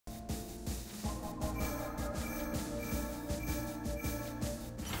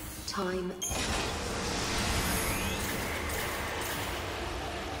Time.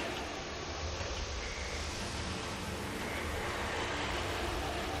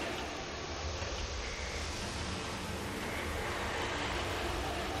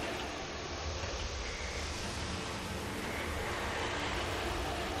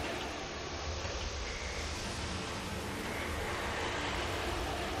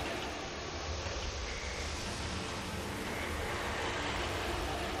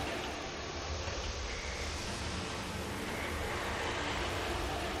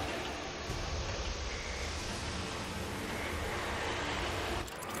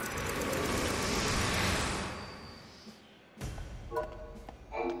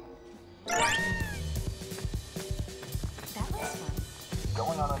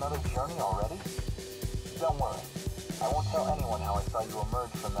 Going on another journey already? Don't worry. I won't tell anyone how I saw you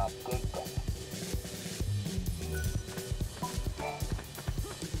emerge from that gate then.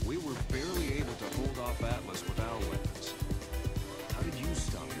 We were barely able to hold off Atlas with our weapons. How did you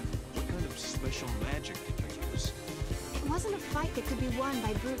stop him? What kind of special magic did you use? It wasn't a fight that could be won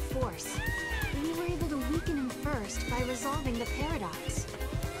by brute force. We were able to weaken him first by resolving the paradox.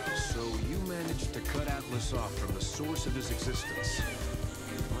 So you managed to cut Atlas off from the source of his existence.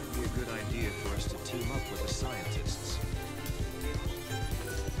 It might be a good idea for us to team up with the scientists.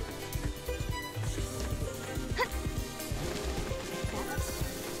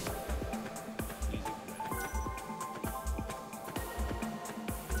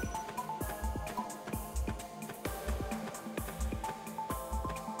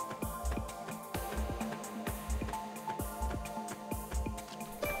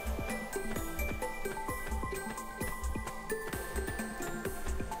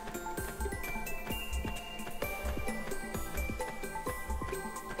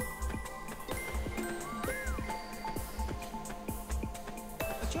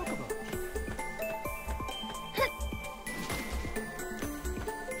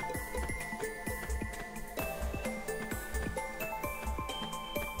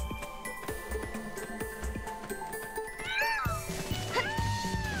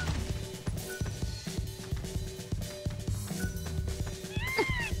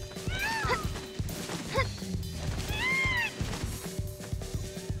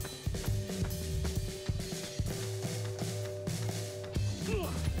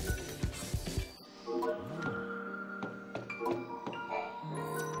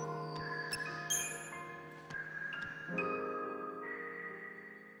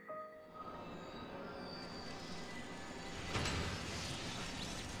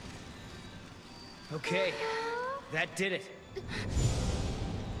 Okay, that did it.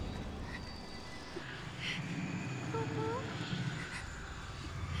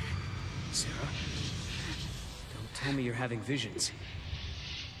 Sarah? Don't tell me you're having visions.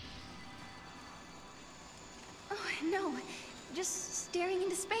 Oh, no. Just staring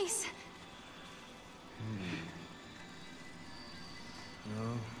into space.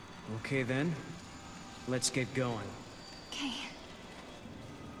 Oh, okay then. Let's get going. Okay.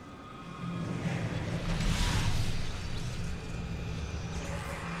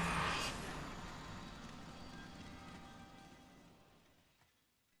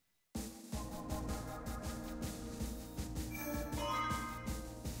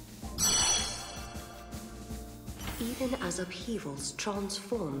 Even as upheavals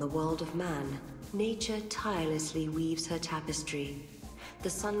transform the world of man, nature tirelessly weaves her tapestry. The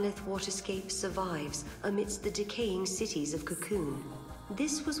sunlit waterscape survives amidst the decaying cities of Cocoon.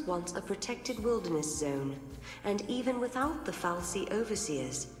 This was once a protected wilderness zone, and even without the Falsi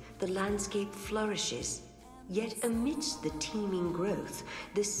overseers, the landscape flourishes. Yet amidst the teeming growth,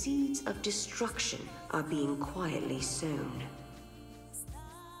 the seeds of destruction are being quietly sown.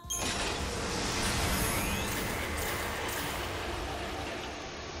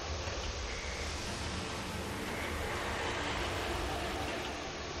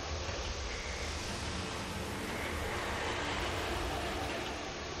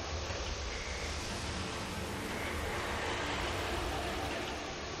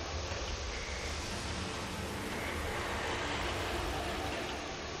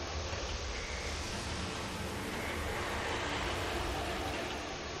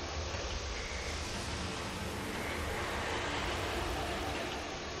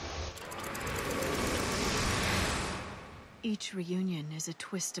 Each reunion is a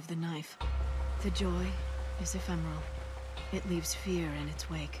twist of the knife. The joy is ephemeral. It leaves fear in its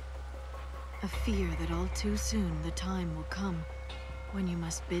wake. A fear that all too soon the time will come when you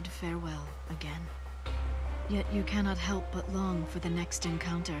must bid farewell again. Yet you cannot help but long for the next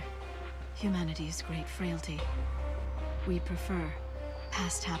encounter. Humanity's great frailty. We prefer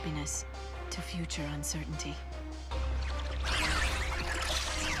Past happiness to future uncertainty.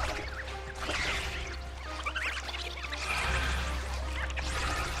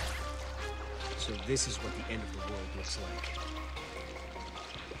 So this is what the end of the world looks like.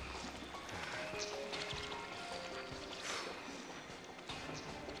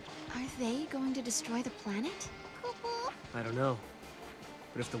 Are they going to destroy the planet? I don't know.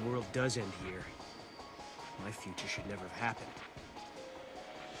 But if the world does end here, my future should never have happened.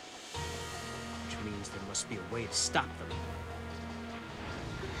 Which means there must be a way to stop them.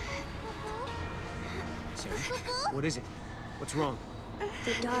 Sarah? What is it? What's wrong?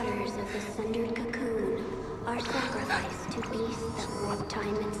 The daughters of the sundered cocoon are sacrificed to beasts that warp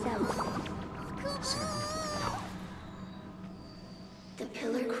time itself. Sarah? No. The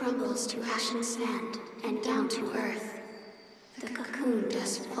pillar crumbles to ashen sand and down to earth. The cocoon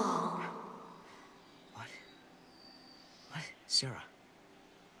does fall. What? What? Sarah?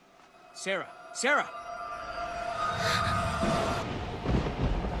 Sarah! Sarah!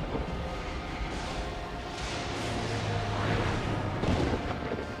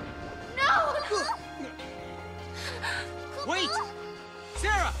 Wait!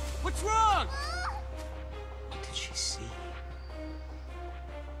 Sarah! What's wrong? What did she see?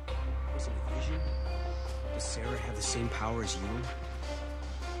 Was it a vision? Does Sarah have the same power as you?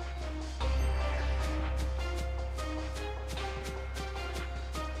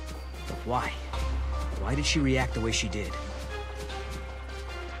 But why? Why did she react the way she did?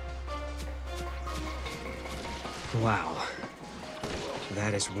 Wow.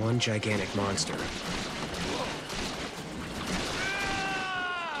 That is one gigantic monster.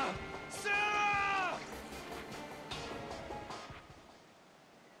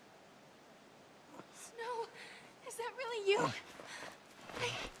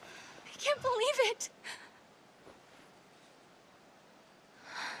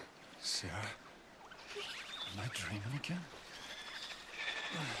 Sarah? Am I dreaming again?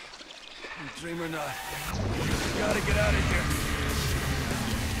 Dream or not, we gotta get out of here.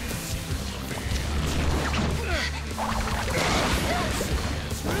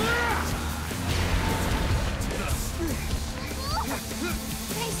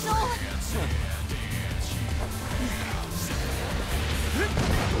 Hey, Soul!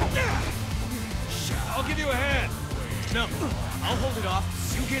 I'll give you a hand. No, I'll hold it off.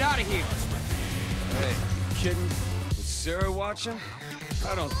 You get out of here. Hey, you kidding? Is Sarah watching?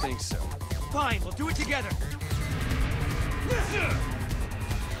 I don't think so. Fine, we'll do it together.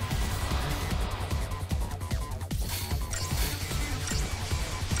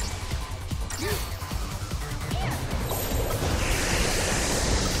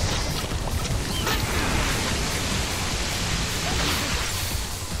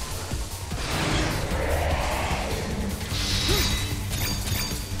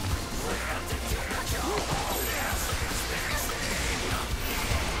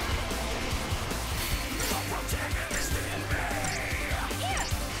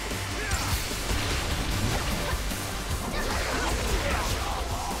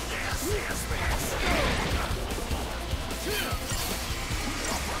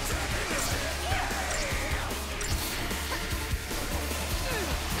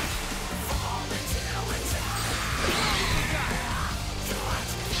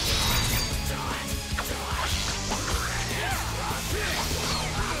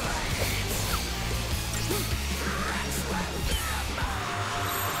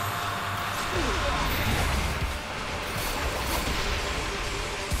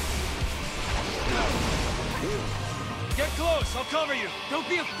 Get close, I'll cover you. Don't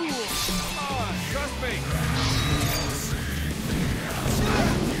be a fool. Come on, trust me.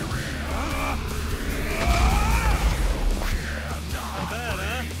 Not bad,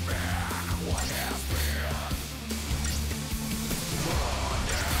 huh?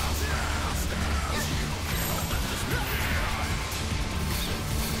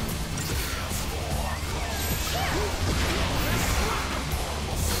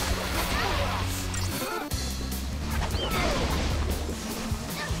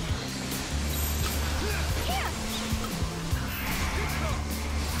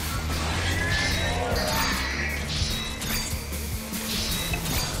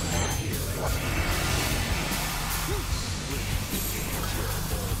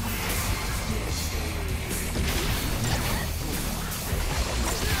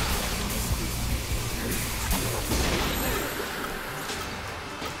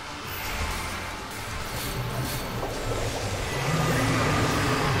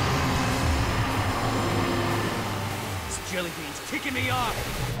 Jelly bean's ticking me off.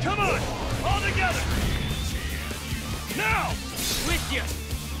 Come on, all together. Now! With you!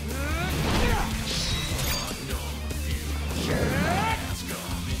 Yeah,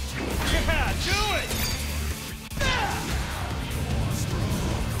 do it!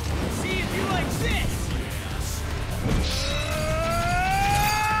 See if you like this!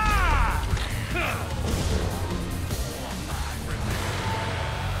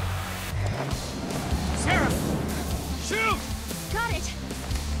 Sarah! Shoot! Got it!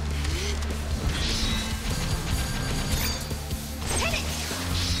 Hit it!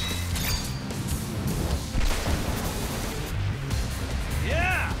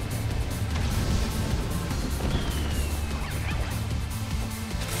 Yeah!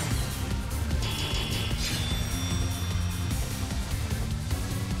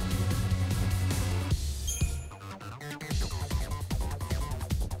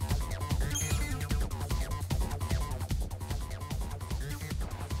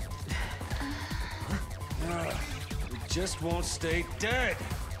 We just won't stay dead.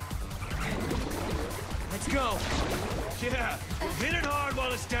 Let's go! Yeah, hit it hard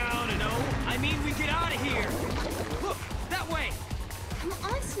while it's down, and I mean we get out of here! Look, that way! Come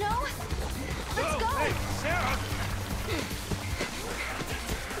on, Snow! Let's go! Hey, Sarah!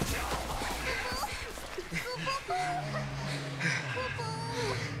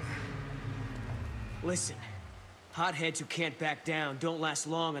 Listen, hotheads who can't back down don't last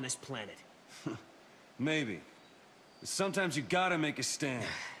long on this planet. Maybe. But sometimes you gotta make a stand.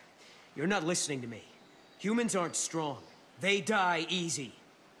 You're not listening to me. Humans aren't strong. They die easy.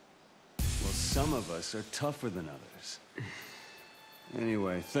 Well, some of us are tougher than others.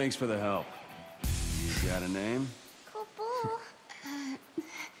 Anyway, thanks for the help. You got a name? Couple.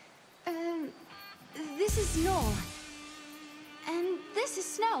 This is Noel. And this is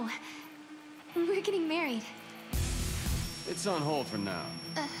Snow. We're getting married. It's on hold for now.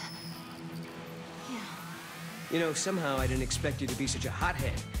 You know, somehow I didn't expect you to be such a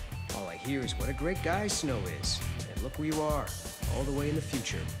hothead. All I hear is what a great guy Snow is. And look where you are, all the way in the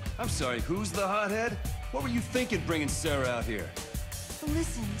future. I'm sorry, who's the hothead? What were you thinking bringing Sarah out here?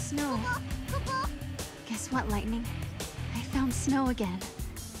 Listen, Snow. Guess what, Lightning? I found Snow again.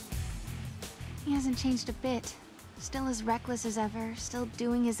 He hasn't changed a bit. Still as reckless as ever, still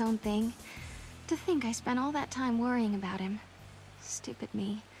doing his own thing. To think I spent all that time worrying about him. Stupid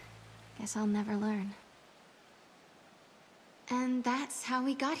me. Guess I'll never learn. And that's how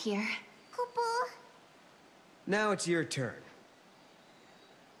we got here. Now it's your turn.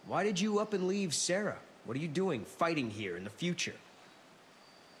 Why did you up and leave Sarah? What are you doing fighting here in the future?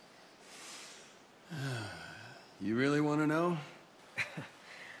 You really want to know?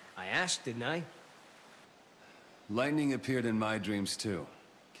 I asked, didn't I? Lightning appeared in my dreams too.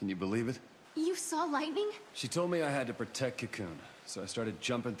 Can you believe it? You saw lightning? She told me I had to protect Cocoon, so I started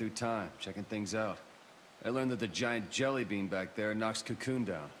jumping through time, checking things out. I learned that the giant jelly bean back there knocks Cocoon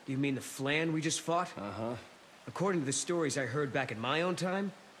down. Do you mean the Flan we just fought? Uh-huh. According to the stories I heard back in my own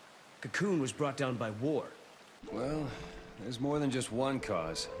time, Cocoon was brought down by war. Well, there's more than just one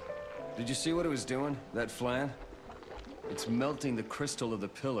cause. Did you see what it was doing, that Flan? It's melting the crystal of the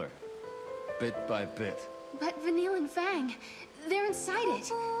pillar, bit by bit. But Vanille and Fang, they're inside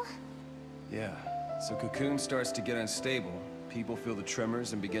it. Yeah, so Cocoon starts to get unstable, people feel the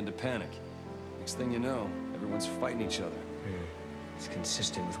tremors and begin to panic. Next thing you know, everyone's fighting each other. It's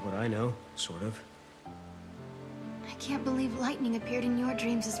consistent with what I know, sort of. I can't believe lightning appeared in your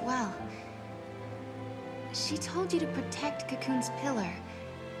dreams as well. She told you to protect Cocoon's pillar.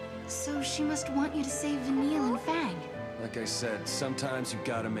 So she must want you to save Vanille and Fang. Like I said, sometimes you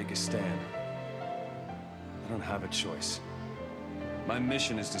gotta make a stand. I don't have a choice. My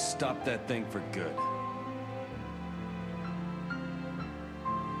mission is to stop that thing for good.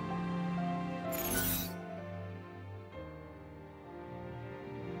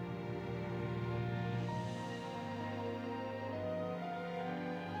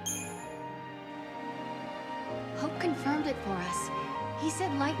 Hope confirmed it for us. He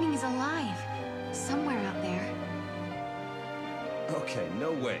said lightning is alive. Somewhere out there. Okay,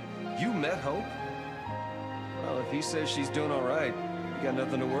 no way. You met Hope? Well, if he says she's doing all right, you got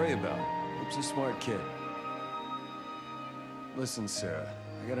nothing to worry about. Hope's a smart kid. Listen, Sarah,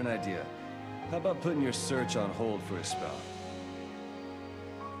 I got an idea. How about putting your search on hold for a spell?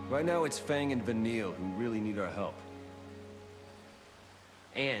 Right now, it's Fang and Vanille who really need our help.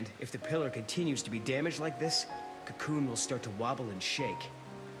 And if the pillar continues to be damaged like this, Cocoon will start to wobble and shake.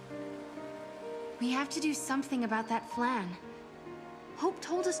 We have to do something about that Flan. Hope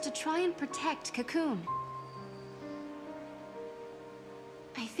told us to try and protect Cocoon.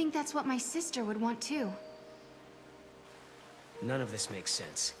 I think that's what my sister would want too. None of this makes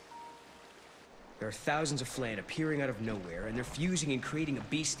sense. There are thousands of Flan appearing out of nowhere, and they're fusing and creating a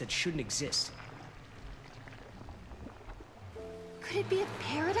beast that shouldn't exist. Could it be a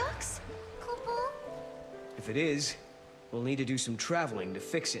paradox? If it is, we'll need to do some traveling to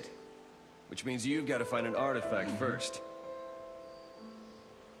fix it. Which means you've got to find an artifact first.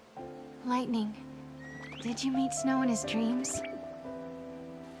 Lightning, did you meet Snow in his dreams?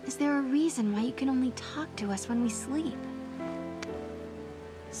 Is there a reason why you can only talk to us when we sleep?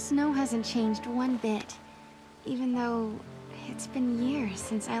 Snow hasn't changed one bit, even though it's been years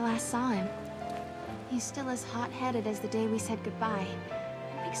since I last saw him. He's still as hot-headed as the day we said goodbye.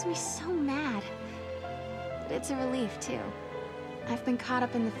 It makes me so mad. But it's a relief, too. I've been caught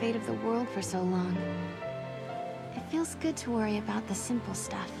up in the fate of the world for so long. It feels good to worry about the simple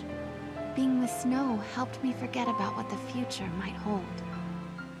stuff. Being with Snow helped me forget about what the future might hold.